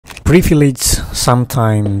Privilege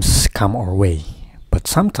sometimes come our way, but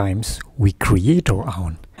sometimes we create our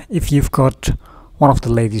own. If you've got one of the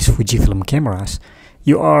latest Fuji film cameras,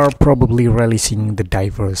 you are probably relishing the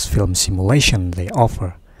diverse film simulation they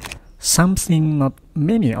offer, something not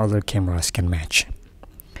many other cameras can match.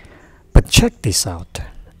 But check this out,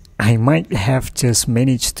 I might have just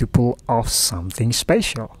managed to pull off something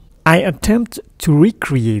special. I attempt to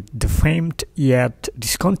recreate the famed yet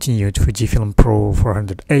discontinued Fujifilm Pro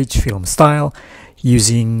 400H film style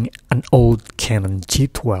using an old Canon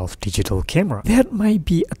G12 digital camera. That might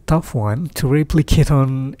be a tough one to replicate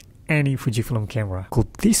on any Fujifilm camera.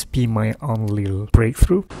 Could this be my own little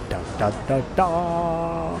breakthrough? Da, da, da,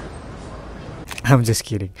 da. I'm just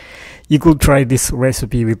kidding. You could try this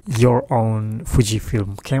recipe with your own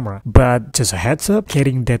Fujifilm camera, but just a heads up,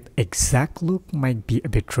 getting that exact look might be a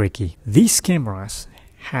bit tricky. These cameras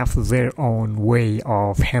have their own way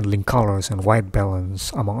of handling colors and white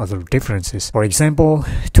balance, among other differences. For example,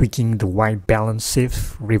 tweaking the white balance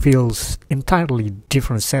shift reveals entirely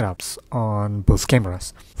different setups on both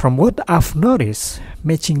cameras. From what I've noticed,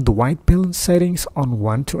 matching the white balance settings on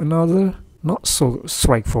one to another not so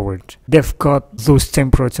straightforward. They've got those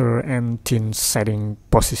temperature and tint setting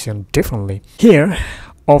positioned differently. Here,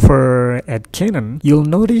 over at Canon, you'll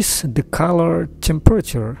notice the color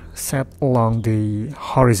temperature set along the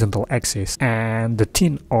horizontal axis and the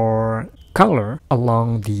tint or color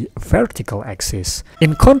along the vertical axis.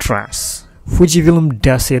 In contrast, Fujifilm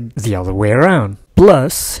does it the other way around.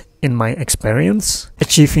 Plus, in my experience,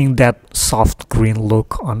 achieving that soft green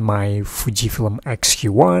look on my Fujifilm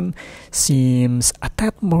X-Q1 seems a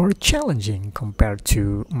tad more challenging compared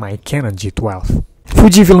to my Canon G12.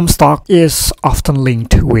 Fujifilm stock is often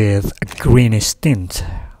linked with a greenish tint,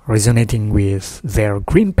 resonating with their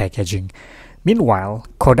green packaging. Meanwhile,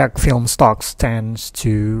 Kodak film stocks tends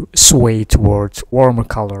to sway towards warmer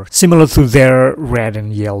color, similar to their red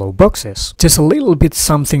and yellow boxes. Just a little bit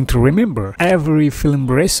something to remember. Every film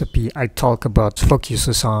recipe I talk about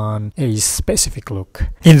focuses on a specific look.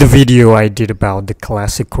 In the video I did about the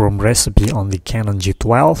classic chrome recipe on the Canon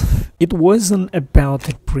G12, it wasn't about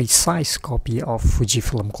a precise copy of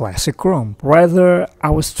Fujifilm classic chrome. Rather,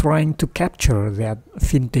 I was trying to capture that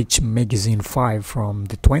vintage magazine vibe from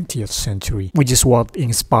the 20th century, which is what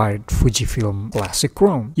inspired Fujifilm classic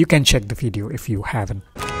chrome. You can check the video if you haven't.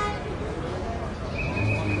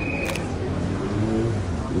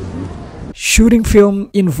 Shooting film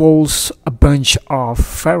involves a bunch of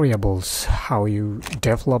variables: how you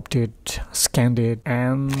developed it, scanned it,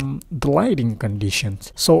 and the lighting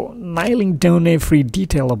conditions. So nailing down every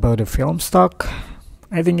detail about a film stock,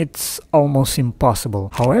 I think it's almost impossible.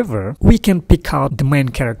 However, we can pick out the main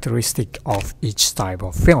characteristic of each type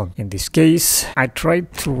of film. In this case, I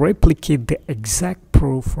tried to replicate the exact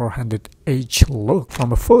Pro 400H look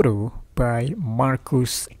from a photo by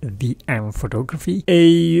Marcus DM Photography,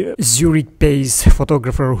 a Zurich-based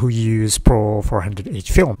photographer who used Pro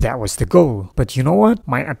 400H film. That was the goal. But you know what?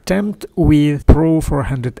 My attempt with Pro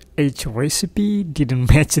 400H recipe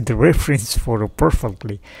didn't match the reference photo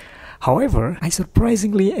perfectly. However, I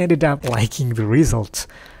surprisingly ended up liking the results.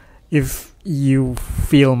 If you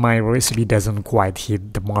feel my recipe doesn't quite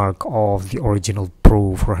hit the mark of the original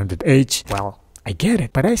Pro 400H, well, I get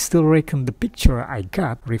it. But I still reckon the picture I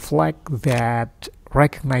got reflect that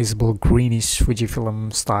recognizable greenish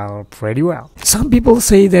Fujifilm style pretty well. Some people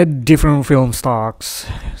say that different film stocks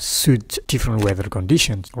suit different weather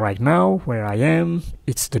conditions. Right now, where I am,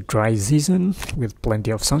 it's the dry season with plenty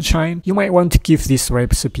of sunshine. You might want to give this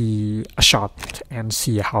recipe a shot and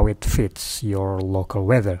see how it fits your local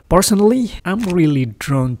weather. Personally, I'm really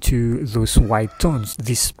drawn to those white tones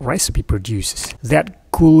this recipe produces. That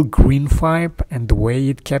cool green vibe and the way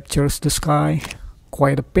it captures the sky,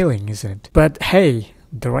 quite appealing, isn't it? But hey,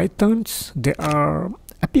 the right tones, they are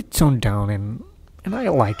a bit toned down and I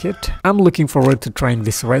like it. I'm looking forward to trying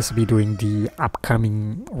this recipe during the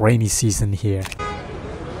upcoming rainy season here.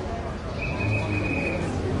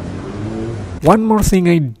 One more thing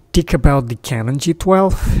I dig about the Canon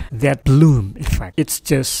G12, that bloom effect. It's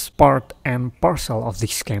just part and parcel of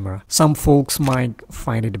this camera. Some folks might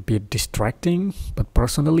find it a bit distracting, but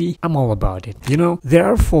personally, I'm all about it. You know, there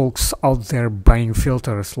are folks out there buying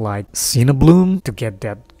filters like Cinebloom to get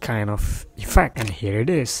that kind of effect, and here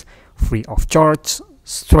it is, free of charge,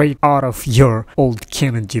 straight out of your old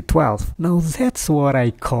Canon G12. Now that's what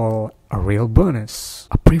I call a real bonus,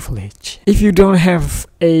 a privilege. If you don't have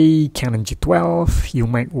a Canon G12, you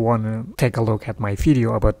might want to take a look at my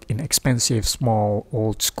video about inexpensive, small,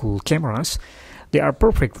 old school cameras. They are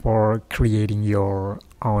perfect for creating your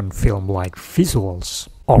own film-like visuals.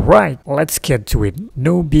 Alright, let's get to it.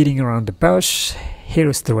 No beating around the bush.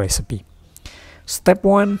 Here's the recipe. Step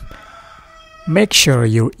 1. Make sure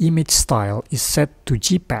your image style is set to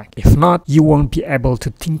JPEG. If not, you won't be able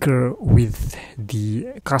to tinker with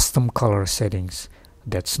the custom color settings.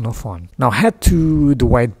 That's no fun. Now head to the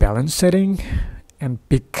white balance setting and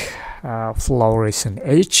pick fluorescent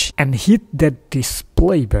H and hit that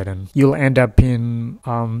display button. You'll end up in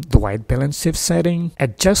the white balance shift setting.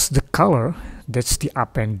 Adjust the color, that's the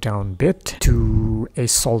up and down bit, to a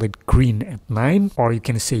solid green at 9, or you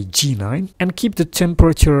can say G9, and keep the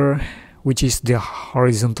temperature, which is the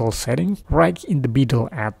horizontal setting, right in the middle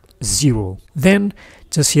at 0. Then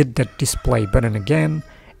just hit that display button again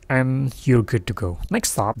and you're good to go.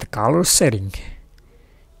 Next up, the color setting.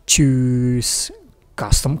 Choose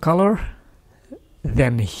custom color,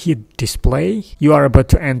 then hit display. You are about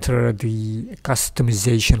to enter the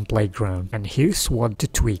customization playground, and here's what to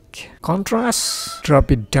tweak. Contrast,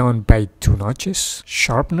 drop it down by 2 notches.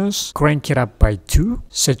 Sharpness, crank it up by 2.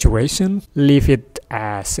 Saturation, leave it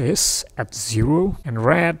as is at 0. And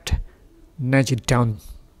red, nudge it down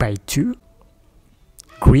by 2.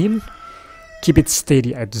 Green, keep it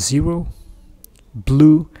steady at 0.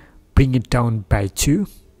 Blue, bring it down by 2.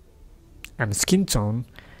 And skin tone,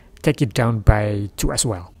 take it down by 2 as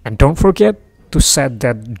well. And don't forget to set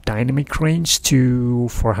that dynamic range to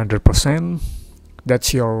 400%.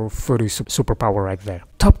 That's your photo superpower right there.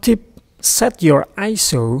 Top tip, set your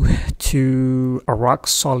ISO to a rock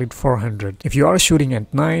solid 400. If you are shooting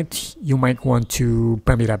at night, you might want to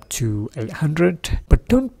bump it up to 800, but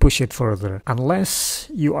don't push it further unless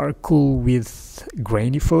you are cool with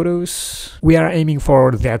grainy photos. We are aiming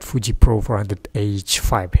for that Fuji Pro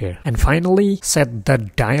 400H5 here. And finally, set the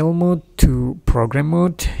dial mode to program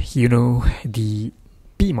mode, you know, the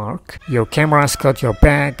P mark. Your camera's got your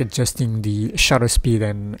back, adjusting the shutter speed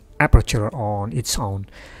and aperture on its own.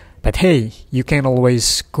 But hey, you can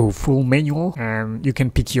always go full manual, and you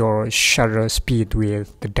can pick your shutter speed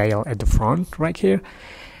with the dial at the front right here,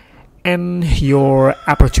 and your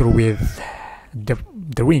aperture with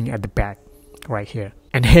the ring at the back right here.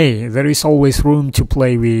 And hey, there is always room to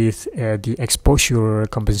play with the exposure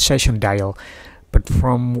compensation dial, but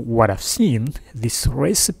from what I've seen, this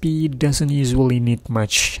recipe doesn't usually need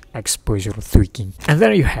much exposure tweaking. And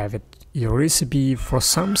there you have it, your recipe for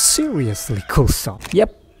some seriously cool stuff.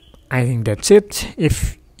 Yep, I think that's it.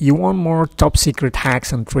 If you want more top secret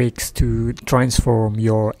hacks and tricks to transform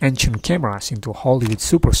your ancient cameras into Hollywood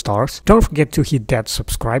superstars, don't forget to hit that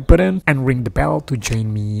subscribe button and ring the bell to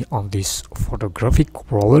join me on this photographic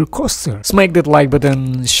roller coaster. Smack that like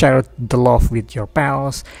button, share the love with your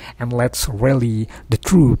pals, and let's rally the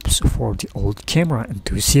troops for the old camera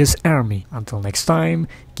enthusiast army. Until next time,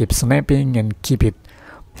 keep snapping and keep it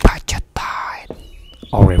budget tight.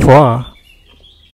 Au revoir.